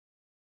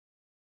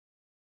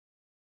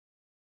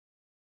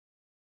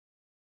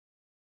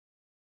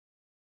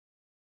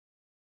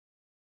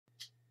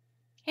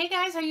Hey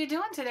guys, how you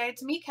doing today?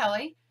 It's me,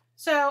 Kelly.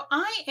 So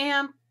I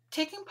am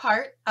taking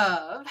part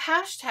of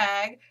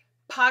hashtag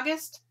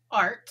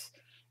 #PaugustArt,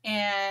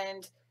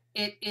 and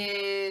it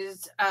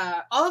is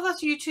all of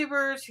us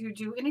YouTubers who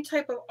do any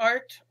type of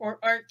art or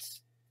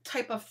arts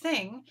type of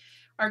thing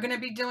are going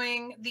to be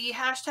doing the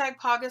hashtag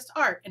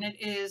 #PaugustArt, and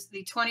it is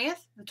the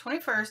 20th, the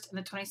 21st, and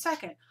the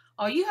 22nd.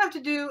 All you have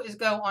to do is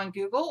go on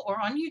Google or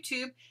on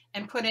YouTube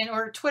and put in,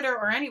 or Twitter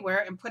or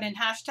anywhere, and put in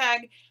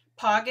hashtag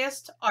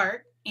 #PaugustArt,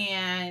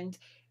 and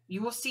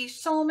you will see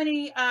so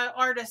many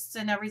artists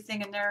and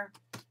everything and their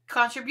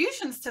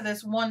contributions to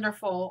this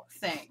wonderful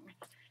thing.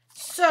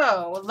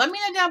 So let me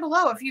know down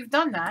below if you've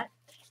done that,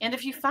 and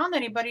if you found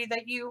anybody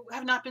that you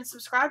have not been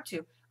subscribed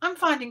to. I'm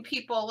finding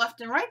people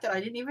left and right that I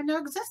didn't even know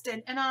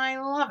existed, and I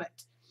love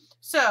it.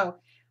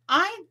 So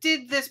I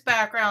did this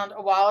background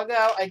a while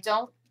ago. I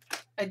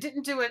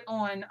didn't do it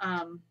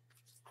on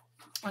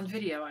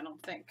video, I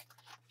don't think.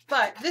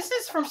 But this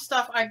is from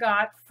stuff I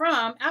got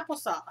from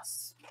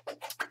Applesauce.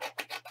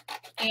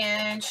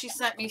 And she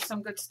sent me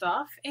some good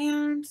stuff,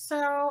 and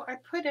so I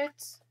put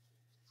it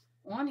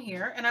on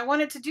here, and I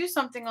wanted to do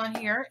something on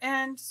here,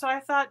 and so I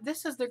thought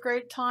this is the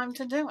great time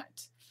to do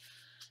it.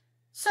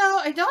 So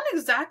I don't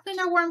exactly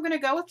know where I'm going to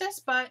go with this,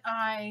 but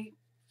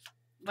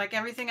like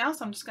everything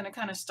else, I'm just going to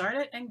kind of start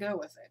it and go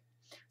with it.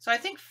 So I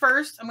think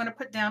first I'm going to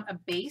put down a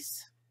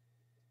base,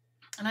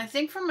 and I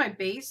think for my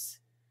base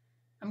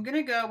I'm going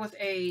to go with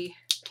a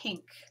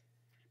pink,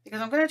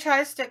 because I'm going to try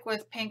to stick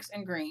with pinks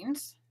and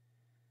greens.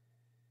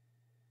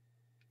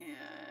 And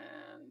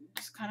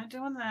just kind of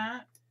doing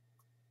that.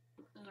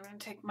 And I'm going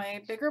to take my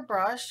bigger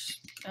brush,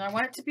 and I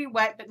want it to be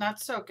wet but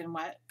not soaking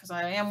wet, because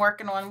I am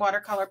working on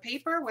watercolor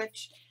paper,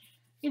 which,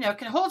 you know,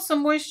 can hold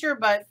some moisture,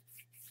 but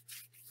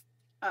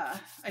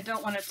I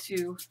don't want it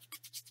to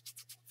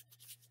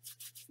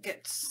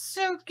get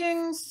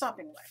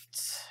sopping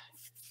wet.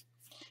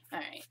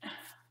 Alright,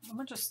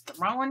 I'm just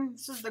throwing.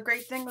 This is the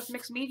great thing with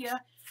mixed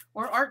media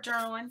or art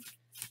journaling.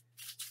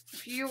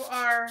 If you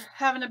are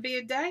having a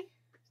bad day,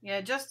 yeah,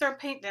 just throw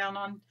paint down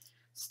on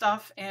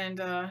stuff,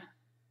 and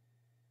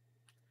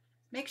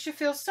makes you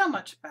feel so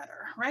much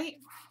better, right?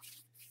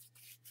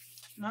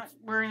 Not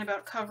worrying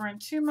about covering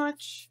too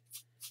much,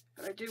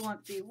 but I do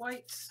want the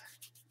whites.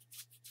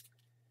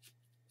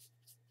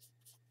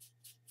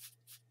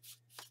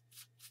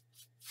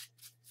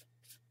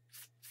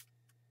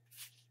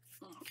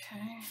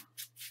 Okay.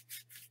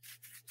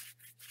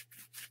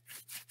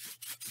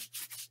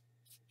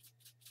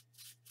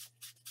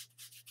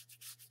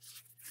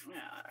 Yeah,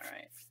 all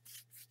right.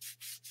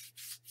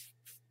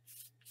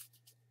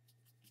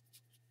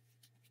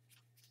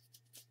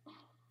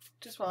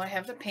 Just while I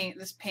have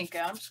this pink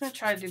out, I'm just going to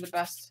try to do the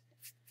best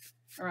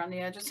around the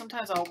edges.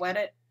 Sometimes I'll wet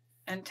it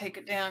and take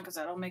it down, because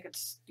that'll make it,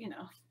 you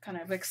know,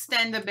 kind of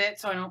extend a bit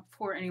so I don't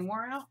pour any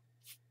more out.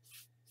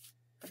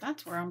 But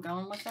that's where I'm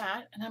going with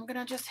that. And I'm going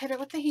to just hit it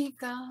with the heat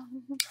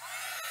gun.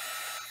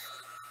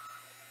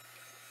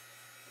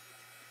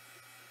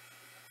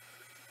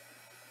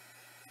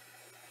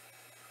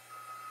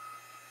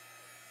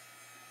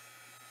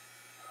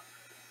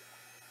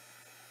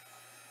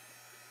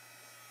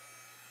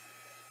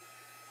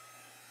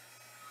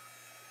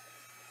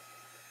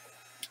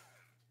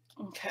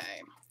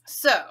 Okay,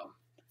 so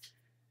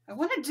I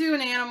want to do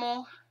an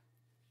animal.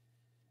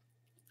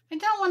 I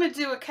don't want to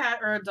do a cat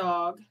or a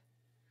dog.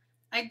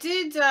 I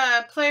did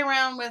play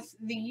around with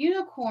the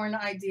unicorn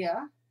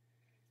idea,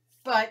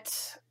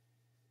 but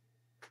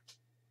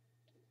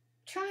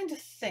trying to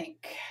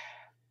think,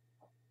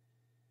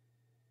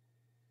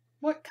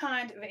 what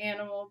kind of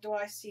animal do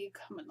I see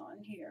coming on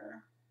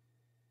here?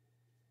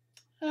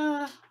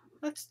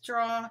 Let's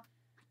draw.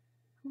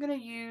 I'm going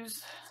to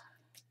use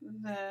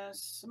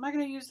this. Am I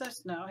going to use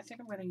this? No, I think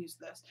I'm going to use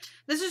this.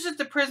 This is just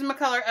the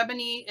Prismacolor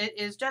Ebony. It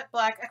is jet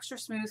black, extra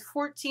smooth,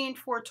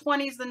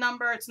 14420 is the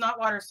number. It's not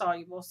water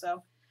soluble,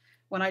 so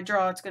when I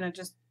draw, it's going to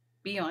just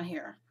be on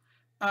here.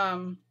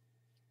 But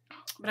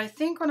I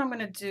think what I'm going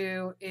to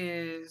do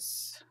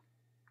is,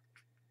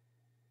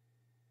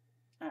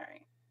 all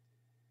right,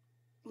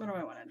 what do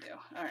I want to do?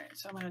 All right,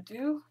 so I'm going to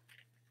do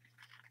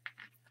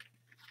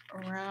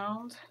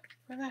around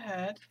for the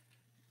head.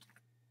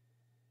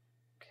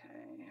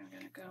 Okay, I'm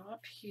going to go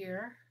up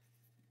here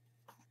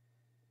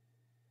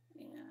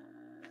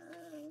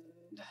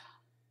and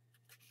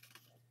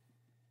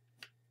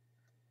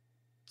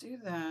do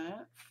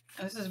that.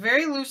 And this is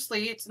very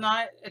loosely. It's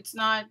not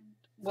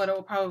what it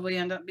will probably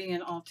end up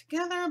being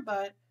altogether,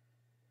 but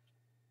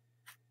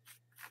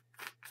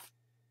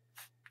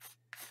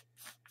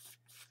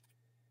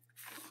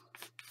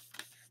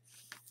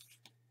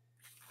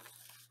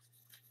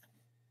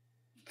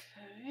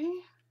okay.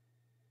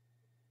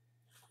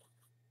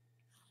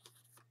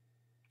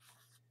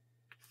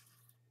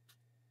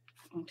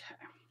 Okay.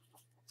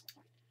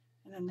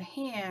 And then the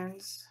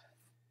hands,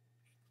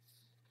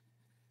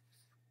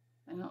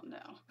 I don't know.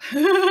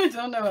 I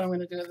don't know what I'm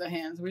going to do with the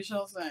hands. We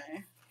shall see.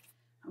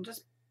 I'm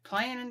just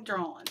playing and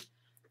drawing.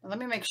 Let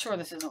me make sure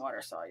this isn't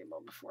water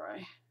soluble before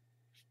I...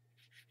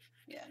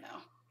 Yeah, no.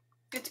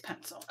 It's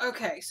pencil.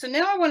 Okay, so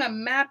now I want to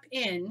map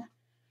in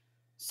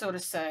so to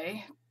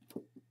say.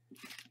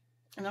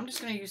 And I'm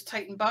just going to use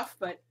Tighten Buff,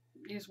 but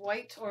use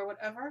white or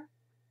whatever.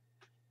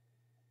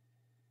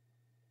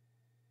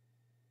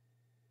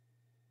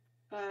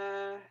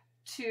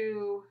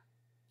 To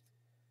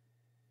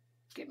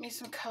get me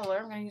some color,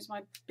 I'm going to use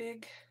my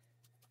bigger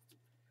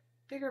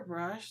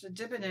brush to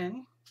dip it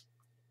in.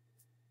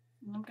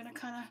 And I'm going to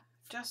kind of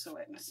gesso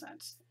it in a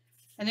sense.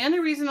 And the only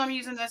reason I'm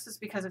using this is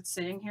because it's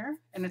sitting here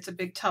and it's a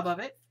big tub of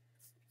it.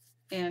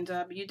 And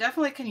you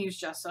definitely can use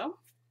gesso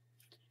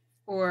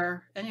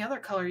or any other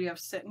color you have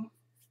sitting.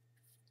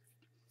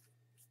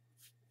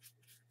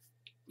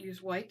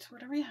 Use white,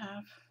 whatever you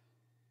have.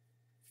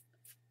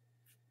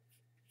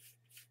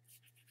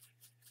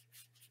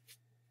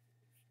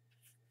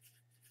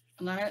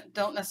 And I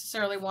don't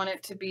necessarily want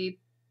it to be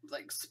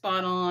like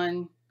spot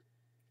on,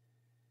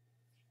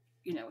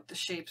 you know, with the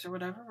shapes or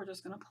whatever. We're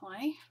just going to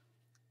play.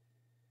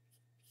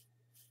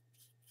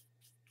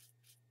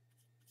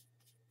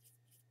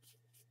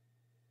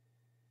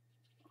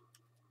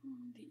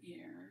 The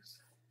ears.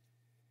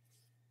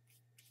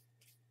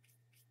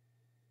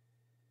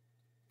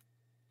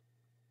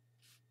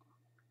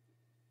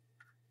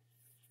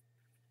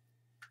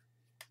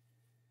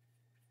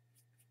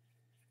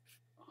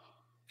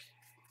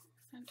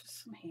 And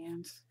just some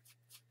hands.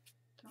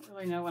 Don't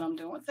really know what I'm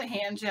doing with the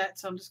hands yet,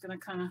 so I'm just going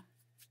to kind of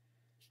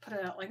put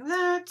it out like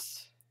that.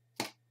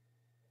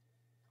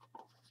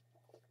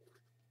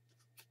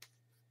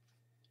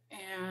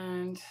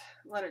 And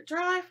let it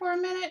dry for a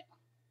minute.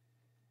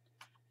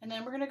 And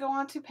then we're going to go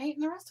on to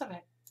painting the rest of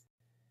it.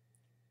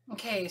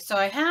 Okay, so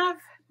I have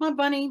my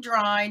bunny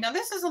dry. Now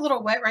this is a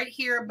little wet right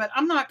here, but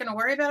I'm not going to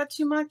worry about it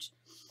too much.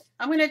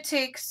 I'm going to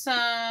take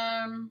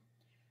some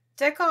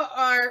Deco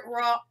Art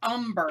Raw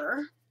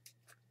Umber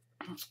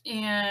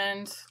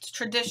and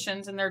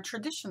Traditions in their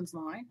Traditions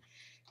line.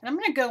 And I'm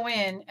going to go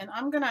in and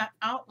I'm going to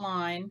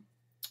outline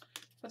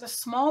with a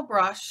small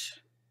brush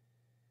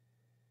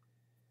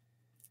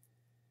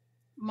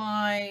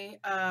my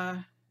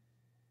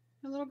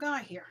little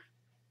guy here.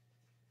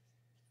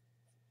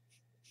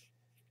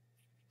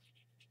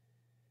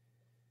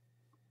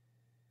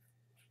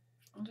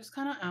 I'm just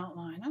kind of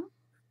outline him.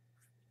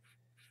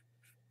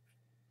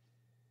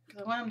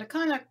 Because I want him to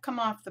kind of come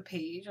off the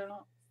page. I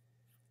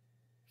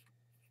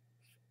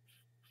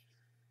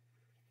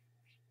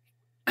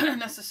don't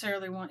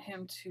necessarily want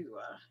him to,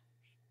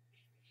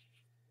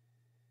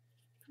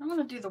 I'm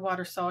going to do the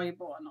water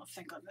soluble, I don't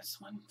think, on this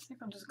one. I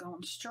think I'm just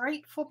going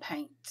straight for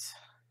paint.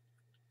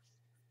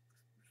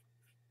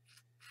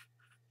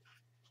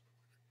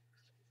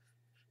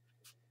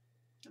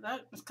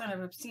 That is kind of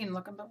obscene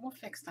looking, but we'll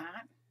fix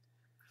that.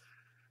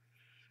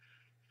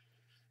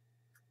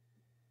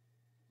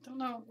 Don't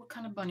know what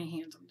kind of bunny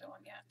hands I'm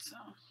doing yet, so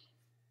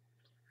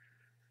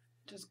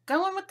just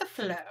going with the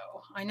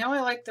flow. I know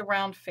I like the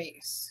round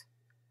face.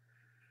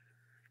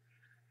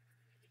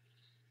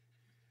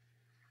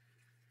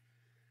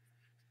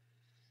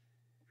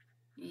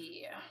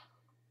 Yeah.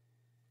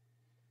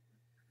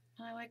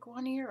 I like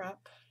one ear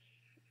up.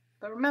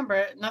 But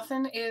remember,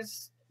 nothing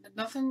is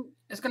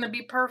going to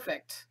be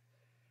perfect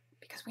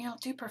because we don't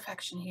do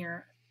perfection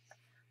here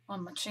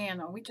on my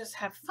channel. We just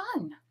have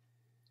fun.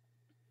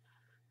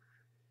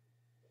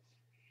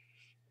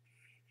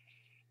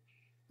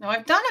 Now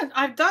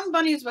I've done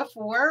bunnies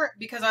before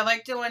because I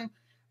like doing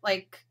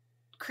like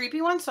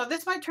creepy ones. So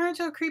this might turn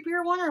into a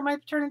creepier one or it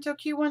might turn into a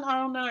cute one. I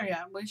don't know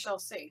yet. We shall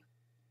see.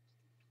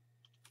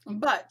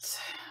 But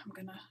I'm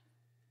gonna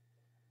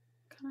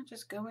kind of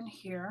just go in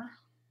here.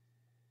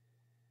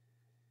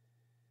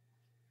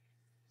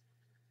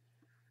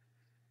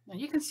 Now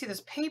you can see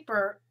this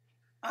paper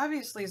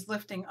obviously is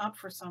lifting up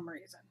for some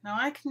reason. Now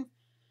I can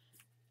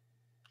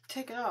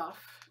take it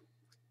off.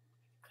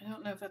 I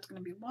don't know if that's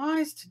going to be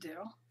wise to do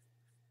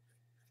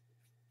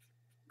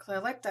because I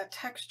like that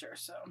texture,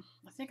 so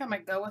I think I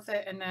might go with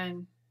it and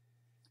then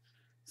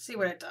see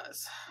what it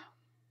does.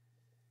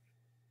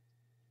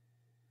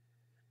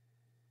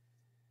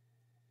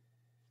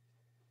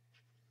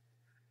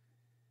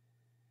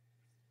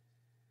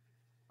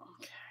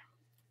 Okay,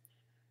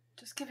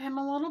 just give him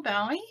a little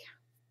belly,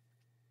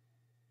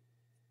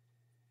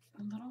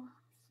 a little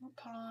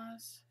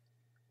paws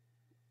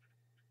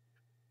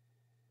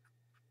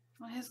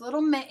on his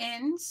little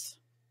mittens.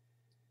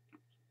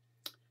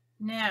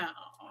 Now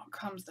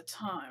comes the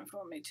time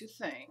for me to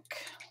think.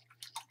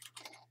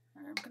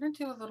 I'm gonna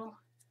do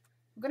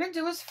I'm gonna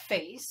do his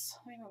face.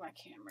 Let me move my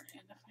camera in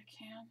if I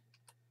can.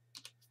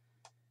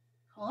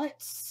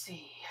 Let's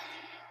see.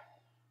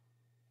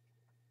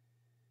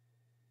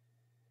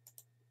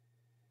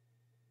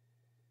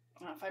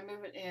 Now if I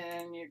move it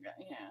in,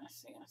 yeah,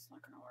 see, that's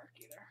not gonna work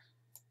either.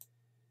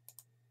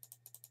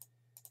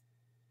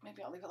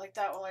 Maybe I'll leave it like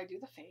that while I do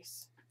the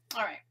face.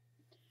 All right.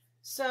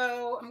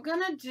 So I'm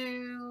gonna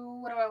do,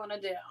 what do I want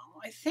to do?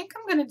 I think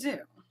I'm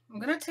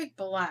gonna take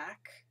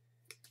black.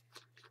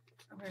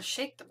 I'm gonna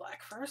shake the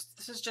black first.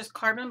 This is just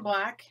carbon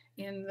black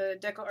in the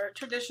Deco Art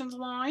Traditions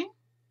line.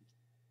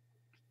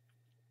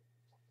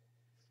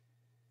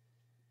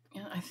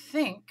 And I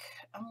think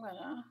I'm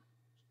gonna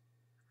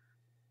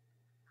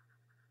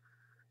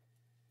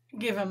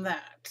give him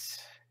that.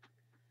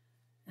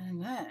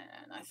 And then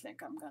I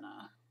think I'm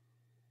gonna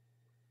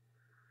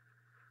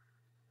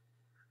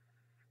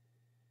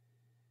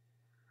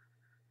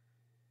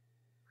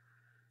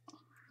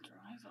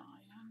dry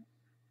iron.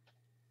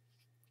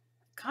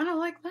 Kind of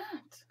like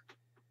that.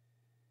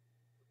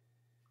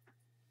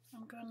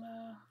 I'm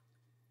gonna,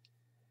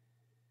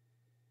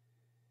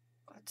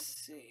 let's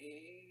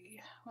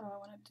see, what do I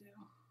want to do?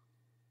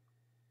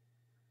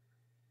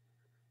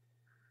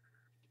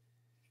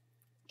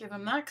 Give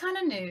him that kind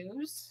of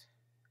news.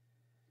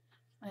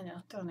 I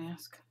know, don't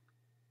ask.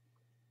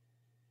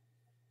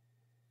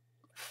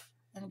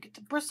 And get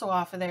the bristle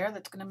off of there.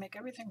 That's going to make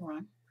everything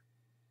run.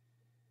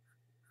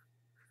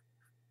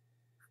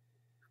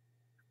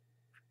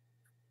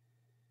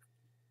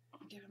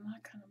 Give him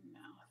that kind of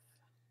mouth.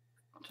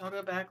 So I'll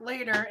go back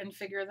later and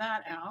figure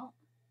that out.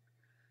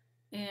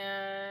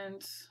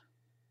 And,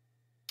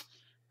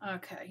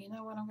 okay, you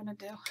know what I'm going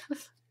to do?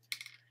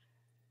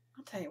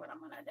 I'll tell you what I'm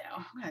going to do.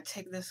 I'm going to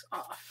take this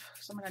off.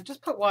 So I'm going to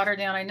just put water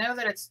down. I know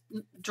that it's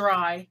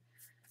dry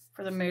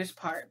for the most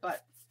part,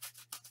 but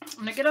I'm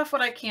going to get off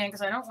what I can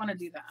because I don't want to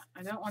do that.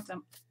 I don't want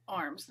them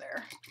arms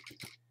there.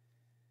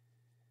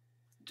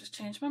 Just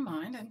change my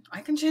mind, and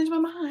I can change my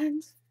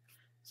mind.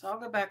 So I'll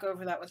go back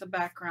over that with a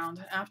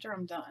background after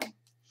I'm done.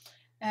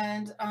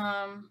 And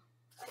I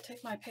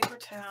take my paper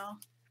towel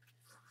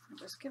and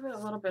just give it a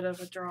little bit of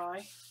a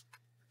dry.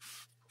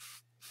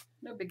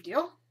 No big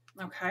deal.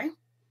 Okay.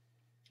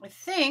 I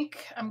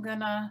think I'm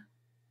gonna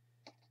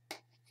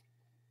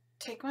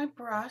take my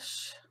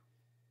brush,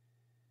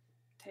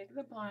 take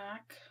the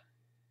black,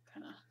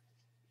 kind of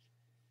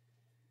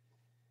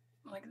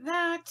like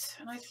that,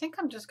 and I think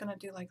I'm just gonna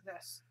do like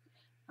this.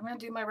 I'm gonna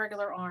do my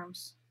regular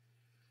arms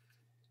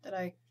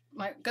that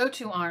my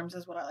go-to arms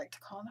is what I like to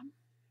call them.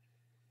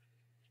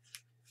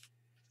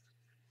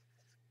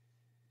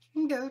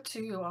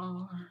 Go-to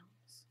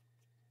arms.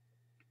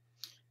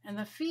 And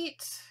the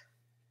feet,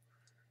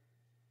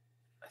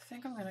 I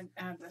think I'm gonna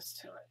add this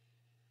to it.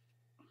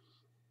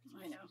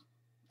 I know,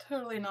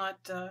 totally not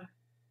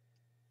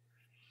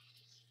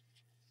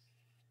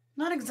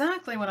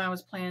exactly what I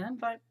was planning,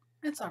 but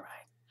it's all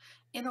right.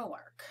 It'll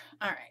work.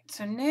 All right,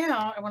 so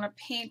now I want to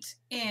paint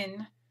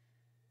in.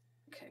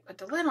 Okay, put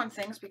the lid on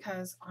things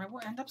because I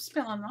will end up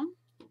spilling them.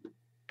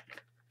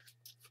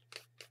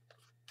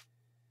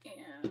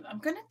 And I'm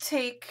going to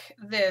take,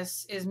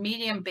 this is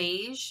medium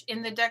beige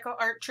in the deco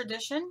art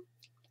tradition.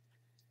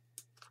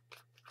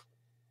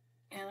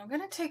 And I'm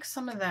going to take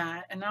some of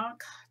that and I'll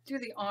do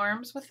the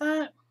arms with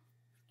that.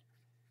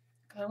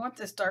 Because I want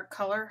this dark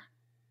color.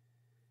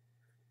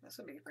 This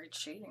would be a great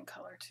shading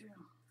color too.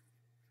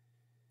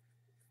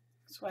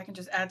 So I can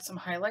just add some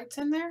highlights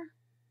in there.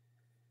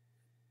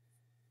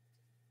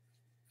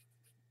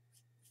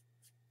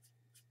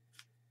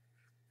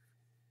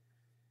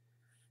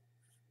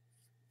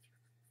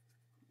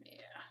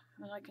 Yeah,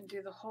 and I can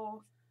do the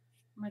whole,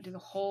 I'm going to do the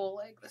whole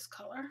leg this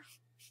color.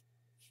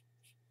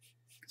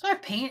 So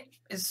paint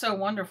is so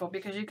wonderful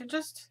because you can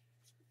just,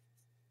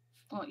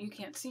 well, you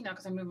can't see now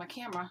because I moved my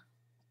camera.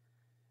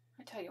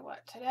 I tell you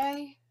what,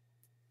 today,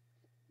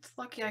 it's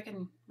lucky I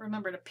can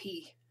remember to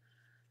pee.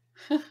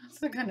 That's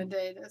the kind of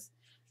day it is.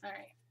 All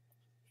right.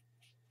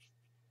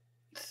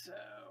 So,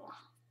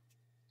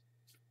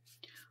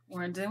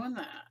 we're doing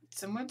that.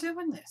 And we're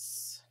doing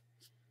this.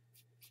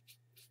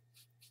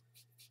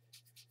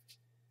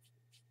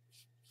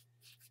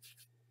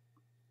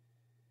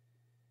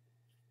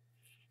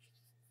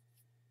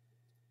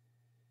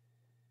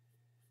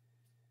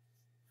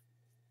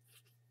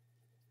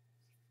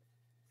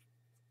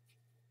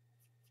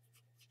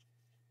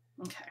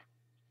 Okay.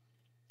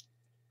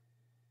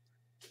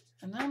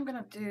 And then I'm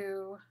going to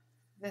do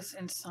this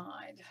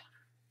inside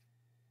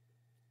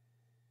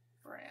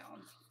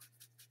brown.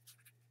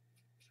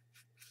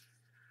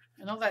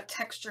 And all that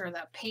texture of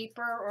that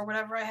paper or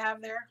whatever I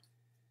have there.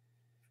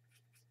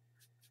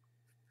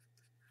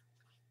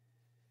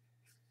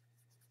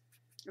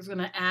 Is going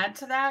to add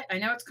to that. I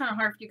know it's kind of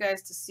hard for you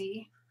guys to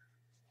see.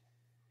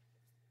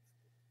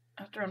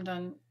 After I'm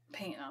done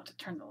painting, I'll have to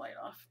turn the light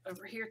off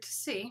over here to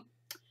see.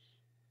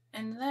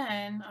 And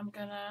then I'm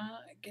gonna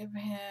give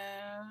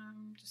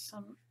him just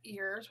some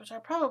ears, which I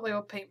probably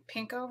will paint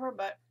pink over,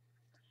 but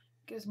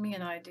gives me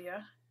an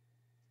idea.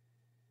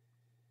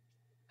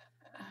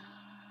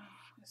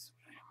 This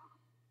way.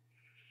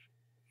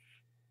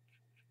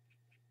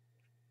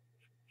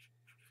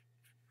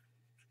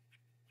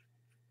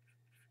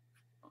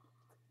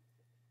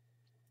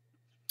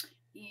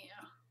 Yeah.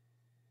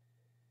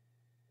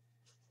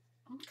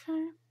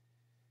 Okay.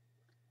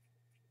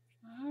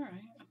 All right.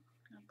 I'm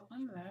gonna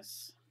blend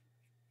this.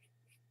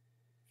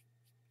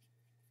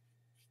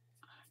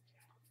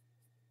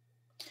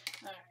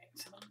 All right.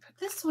 So I'm gonna put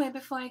this away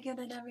before I get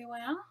it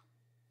everywhere.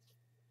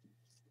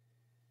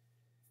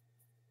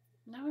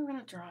 Now we're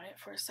gonna dry it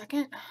for a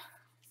second.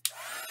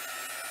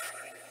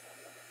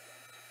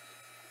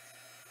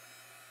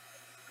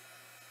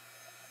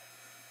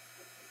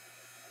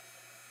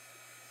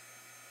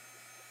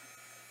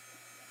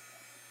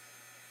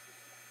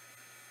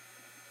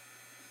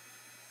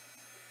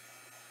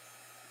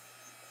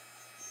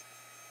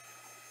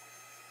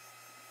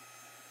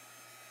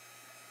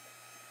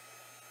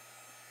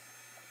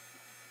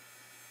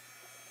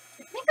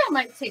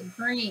 might take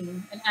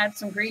green and add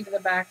some green to the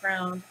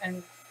background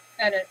and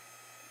edit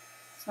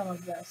some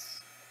of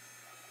this.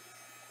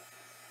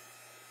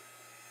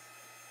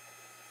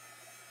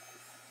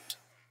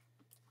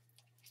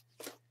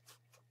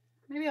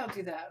 Maybe I'll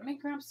do that. Let me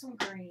grab some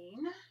green.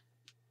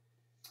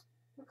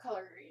 What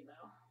color green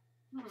though?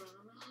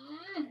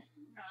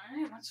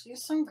 Alright, let's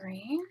use some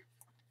green.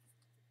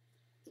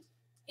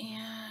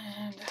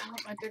 And I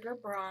want my bigger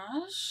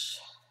brush.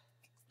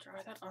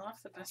 Dry that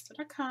off the best that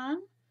I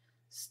can.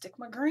 Stick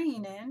my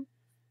green in.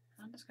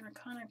 I'm just going to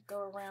kind of go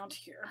around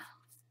here.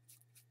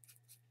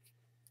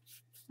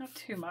 Not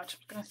too much.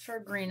 I'm going to throw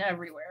green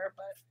everywhere,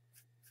 but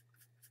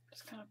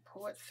just kind of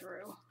pull it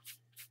through.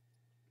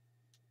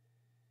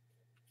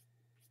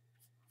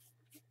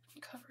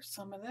 Cover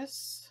some of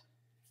this.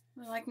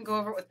 And I can go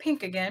over it with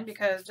pink again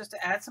because just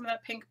to add some of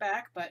that pink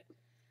back, but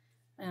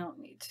I don't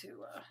need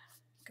to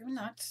go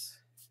nuts.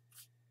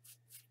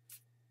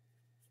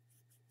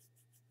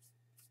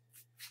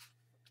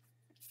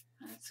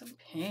 Add some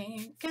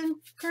pink and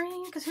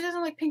green because he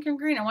doesn't like pink and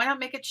green. And why not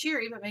make it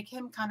cheery but make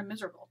him kind of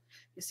miserable?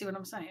 You see what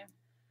I'm saying?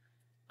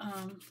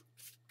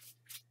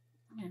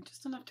 Yeah,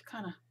 just enough to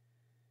kind of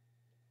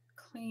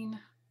clean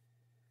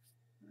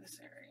this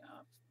area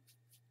up.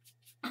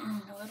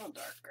 A little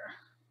darker.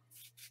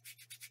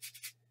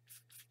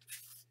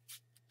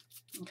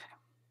 Okay.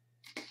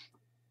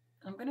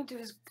 I'm going to do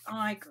his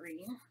eye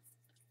green.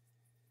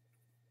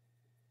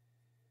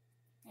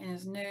 And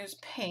his nose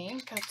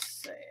pink. Let's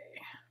see.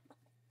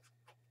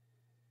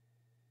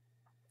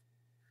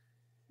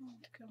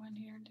 Let's go in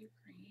here and do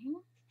green.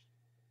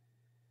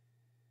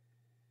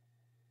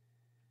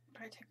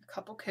 Probably take a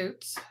couple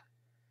coats,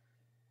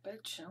 but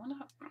it's showing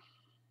up.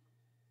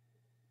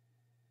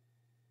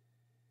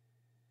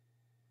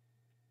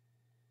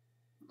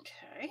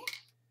 Okay.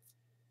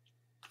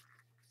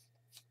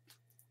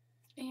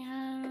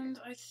 And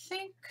I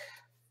think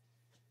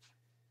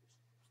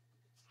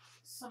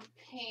some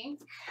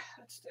pink.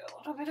 Let's do a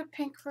little bit of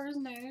pink for his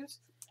nose.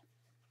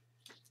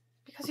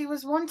 Because he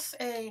was once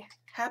a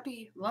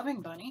happy,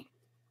 loving bunny.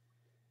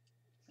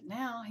 But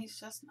now he's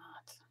just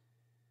not.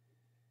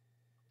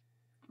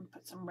 I'm gonna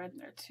put some red in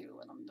there too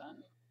when I'm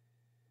done.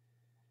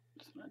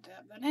 Just gonna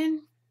dab that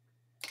in.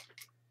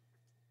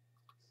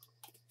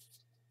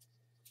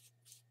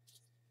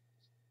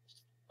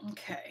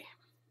 Okay.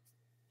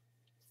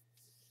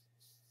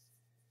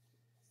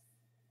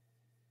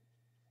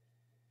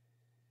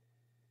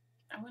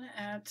 I want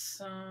to add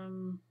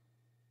some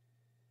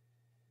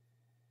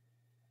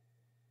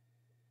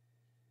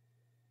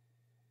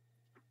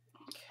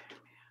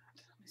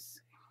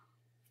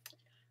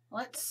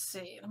Let's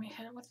see. Let me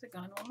hit it with the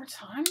gun one more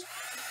time.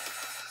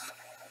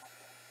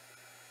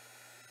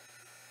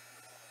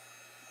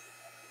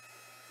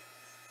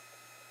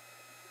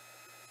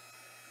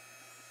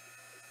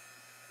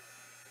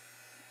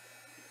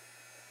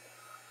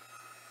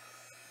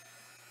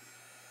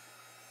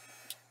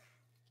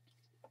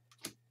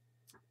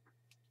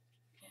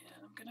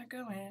 And I'm going to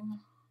go in.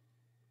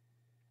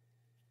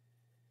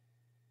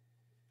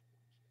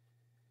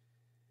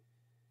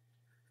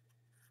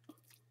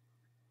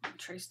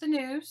 Trace the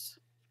nose,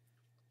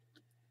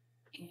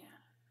 and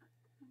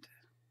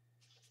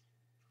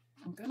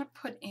I'm going to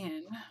put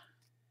in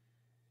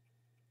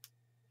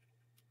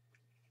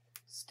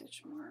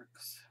stitch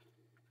marks.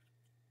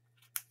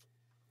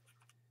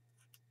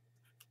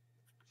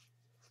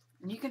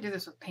 And you can do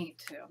this with paint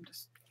too.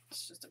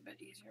 It's just a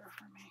bit easier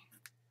for me.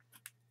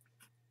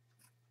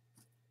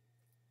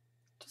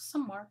 Just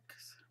some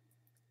marks.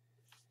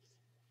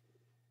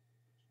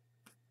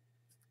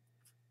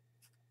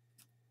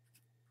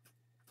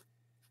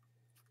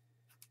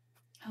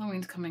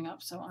 Halloween's coming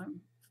up, so I'm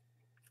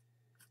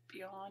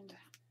beyond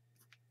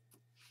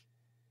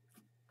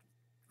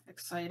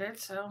excited,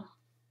 so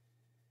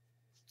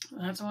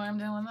that's why I'm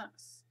doing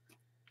this.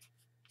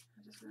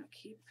 I'm just going to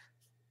keep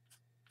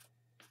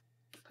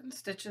putting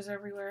stitches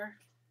everywhere.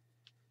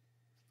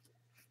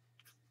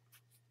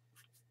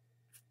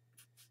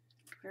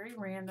 Very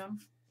random,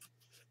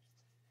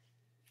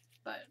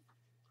 but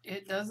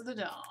it does the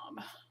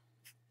job.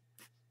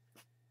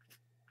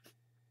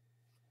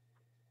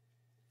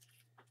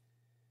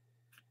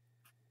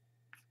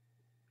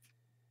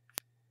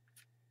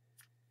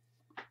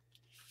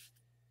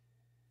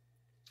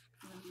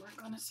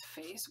 Work on his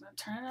face. I'm going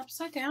to turn it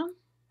upside down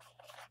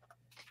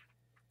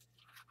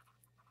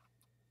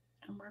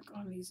and work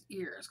on these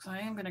ears because I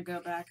am going to go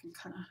back and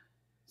kind of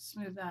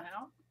smooth that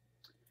out.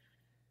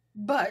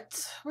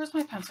 But where's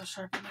my pencil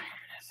sharpener? Here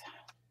it is.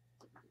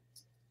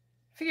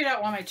 Figured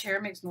out why my chair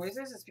makes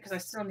noises. It's because I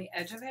sit on the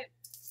edge of it.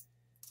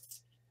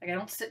 Like I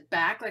don't sit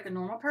back like a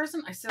normal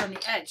person. I sit on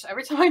the edge.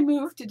 Every time I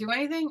move to do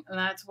anything,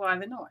 that's why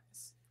the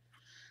noise.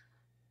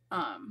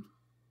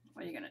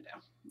 What are you going to do?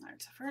 All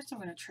right, so first I'm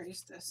going to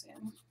trace this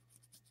in.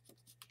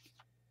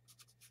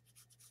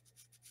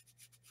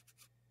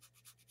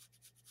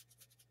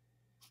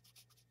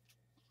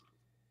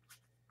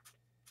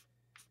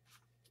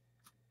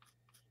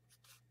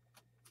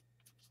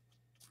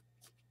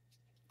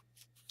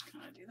 I'm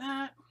going to do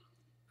that.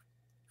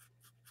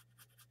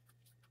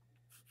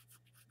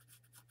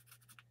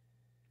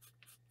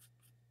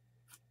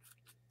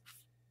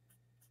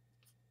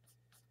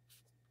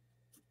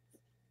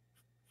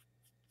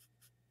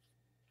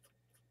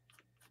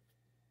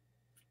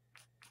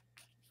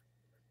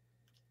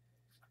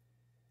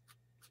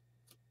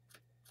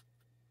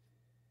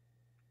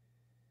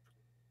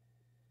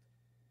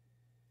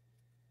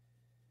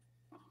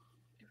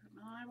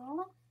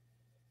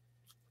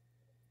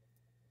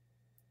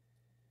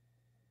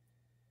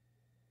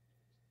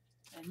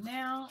 And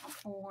now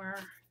for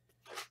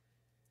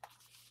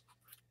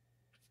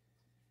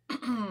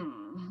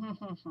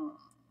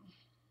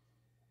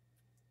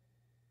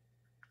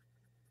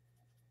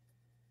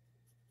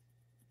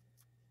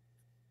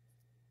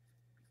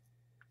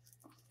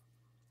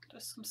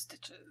just some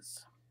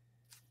stitches.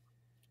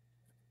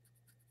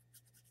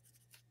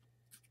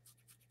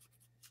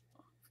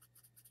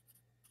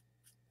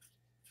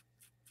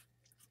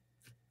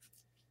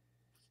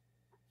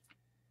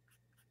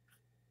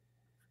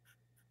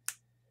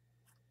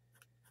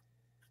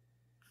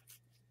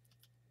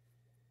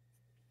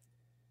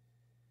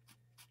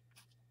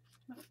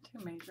 Nothing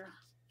too major.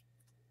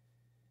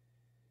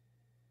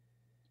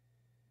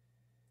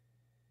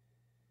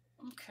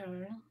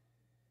 Okay.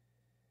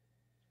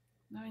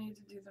 Now I need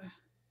to do the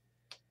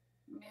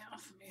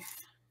mouth.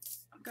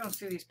 I'm going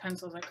through these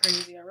pencils like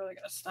crazy. I really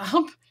gotta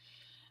stop.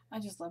 I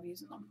just love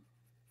using them.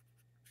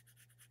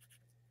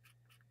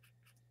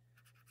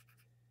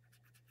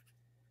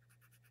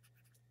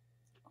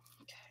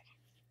 Okay.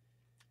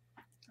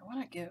 I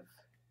want to give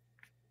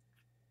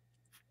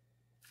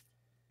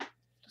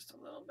just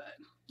a little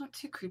bit. Not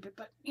too creepy,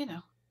 but you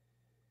know.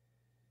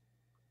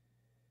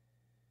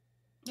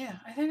 Yeah,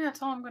 I think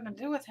that's all I'm going to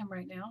do with him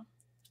right now.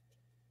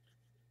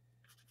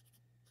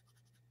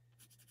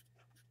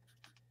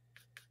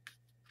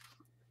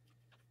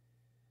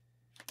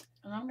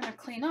 And I'm going to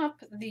clean up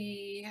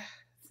the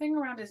thing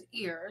around his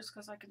ears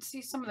because I can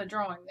see some of the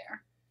drawing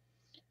there.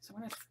 So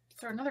I'm going to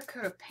throw another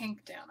coat of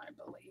pink down, I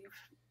believe.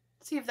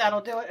 See if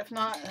that'll do it. If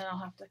not, then I'll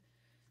have to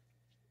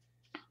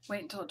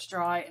wait until it's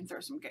dry and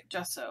throw some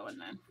gesso and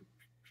then.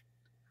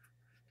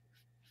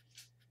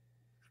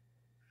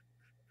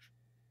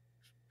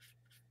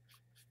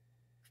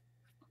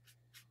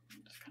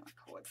 Just kind of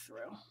pull it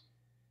through.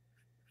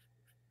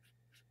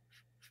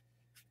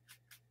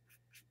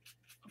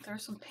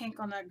 There's some pink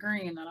on that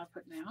green that I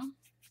put down.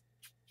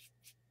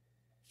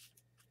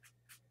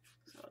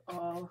 So it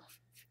all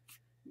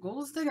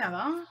goes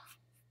together.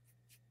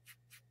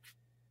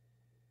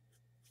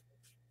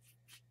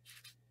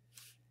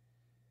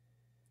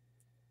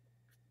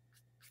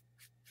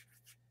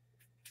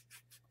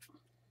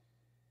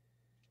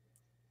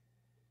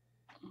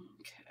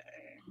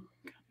 Okay,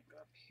 kind of go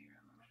up here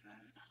a little bit.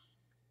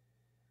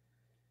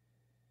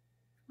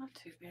 Not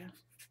too bad.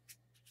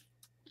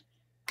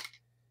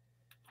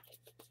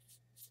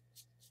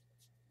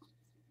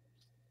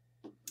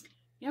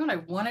 You know what I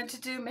wanted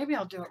to do? Maybe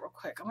I'll do it real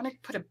quick. I want to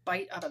put a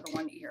bite out of the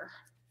one ear.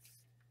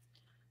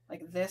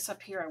 Like this up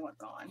here, I want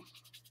gone.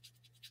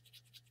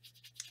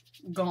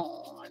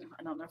 Gone.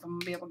 I don't know if I'm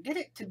going to be able to get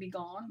it to be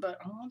gone, but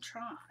I'm going to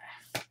try.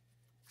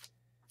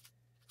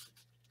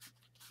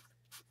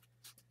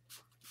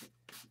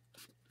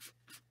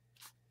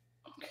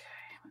 Okay,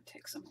 I'm going to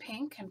take some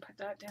pink and put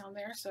that down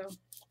there so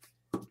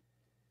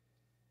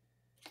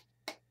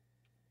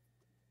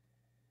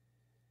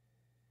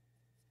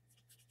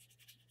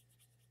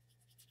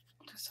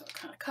so it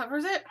kind of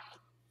covers it.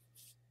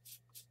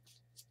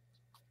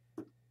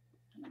 And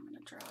I'm going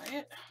to dry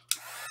it.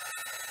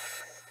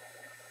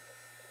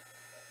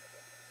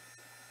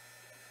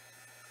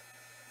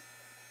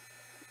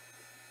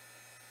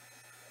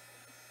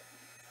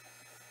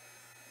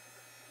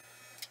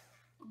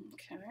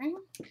 Okay.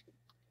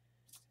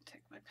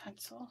 Take my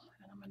pencil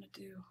and I'm going to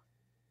do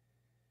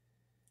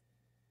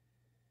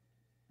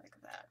like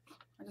that.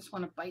 I just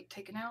want a bite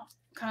taken out,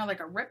 kind of like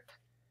a rip,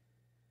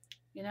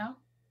 you know?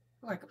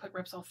 Oh, I could put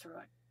rips all through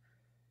it.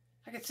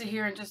 I could sit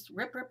here and just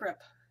rip, rip,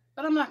 rip.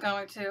 But I'm not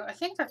going to. I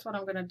think that's what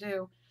I'm going to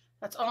do.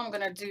 That's all I'm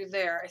going to do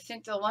there. I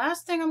think the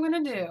last thing I'm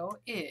going to do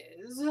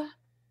is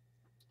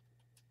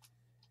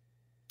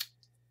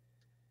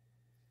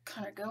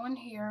kind of go in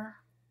here.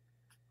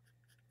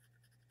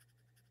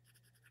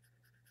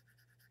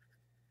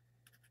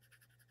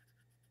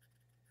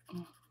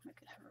 Oh, I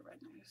could have a red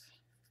nose.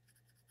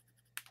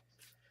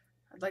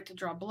 I'd like to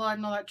draw blood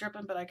and all that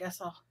dripping, but I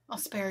guess I'll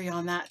spare you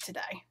on that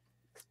today.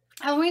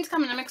 Halloween's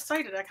coming. I'm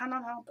excited. I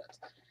cannot help it.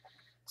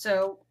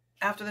 So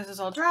after this is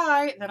all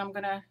dry, then I'm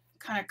going to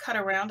kind of cut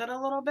around it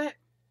a little bit.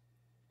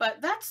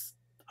 But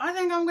I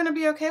think I'm going to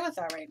be okay with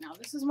that right now.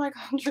 This is my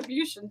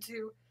contribution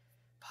to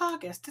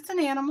August. It's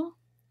an animal.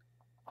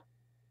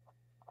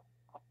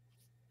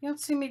 You don't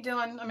see me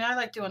doing, I mean, I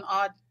like doing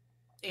odd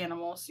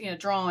animals, you know,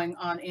 drawing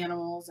on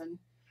animals and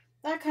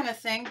that kind of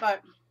thing.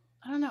 But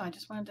I don't know. I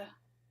just wanted to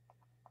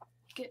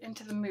get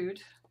into the mood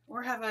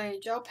or have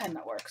a gel pen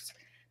that works.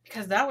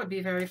 Because that would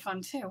be very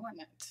fun too,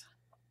 wouldn't it?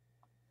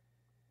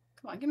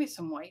 Come on, give me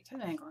some white.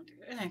 It ain't gonna do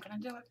it. It ain't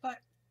gonna do it, but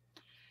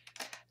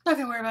not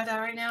gonna worry about that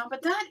right now.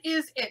 But that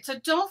is it. So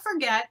don't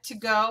forget to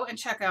go and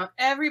check out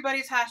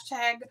everybody's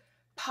hashtag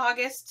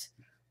August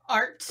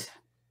art.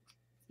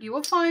 You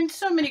will find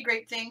so many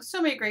great things,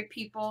 so many great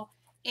people,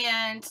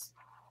 and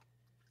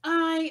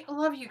I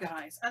love you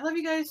guys. I love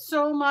you guys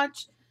so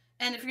much.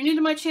 And if you're new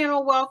to my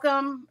channel,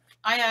 welcome.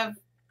 I have,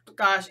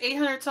 gosh,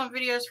 800 some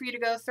videos for you to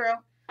go through.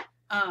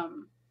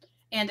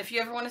 And if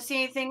you ever want to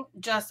see anything,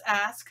 just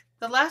ask.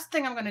 The last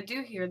thing I'm going to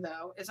do here,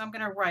 though, is I'm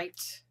going to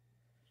write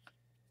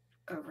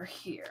over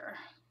here.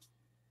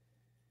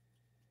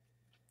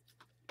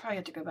 Probably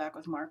have to go back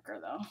with marker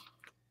though.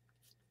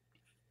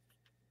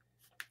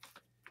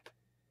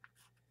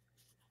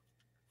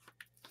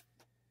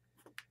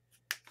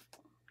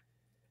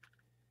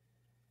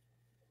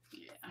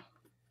 Yeah.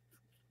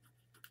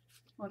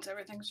 Once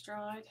everything's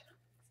dried.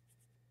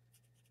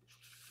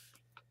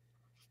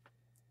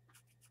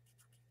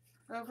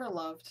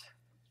 Overloved.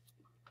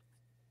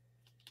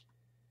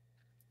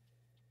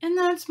 And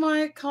that's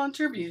my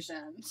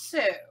contribution. So,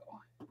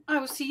 I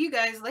will see you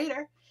guys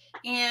later.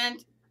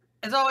 And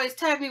as always,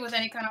 tag me with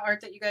any kind of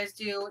art that you guys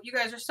do. You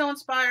guys are so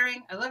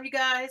inspiring. I love you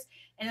guys.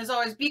 And as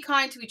always, be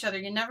kind to each other.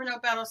 You never know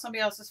what battle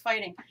somebody else is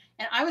fighting.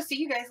 And I will see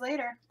you guys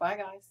later. Bye,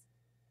 guys.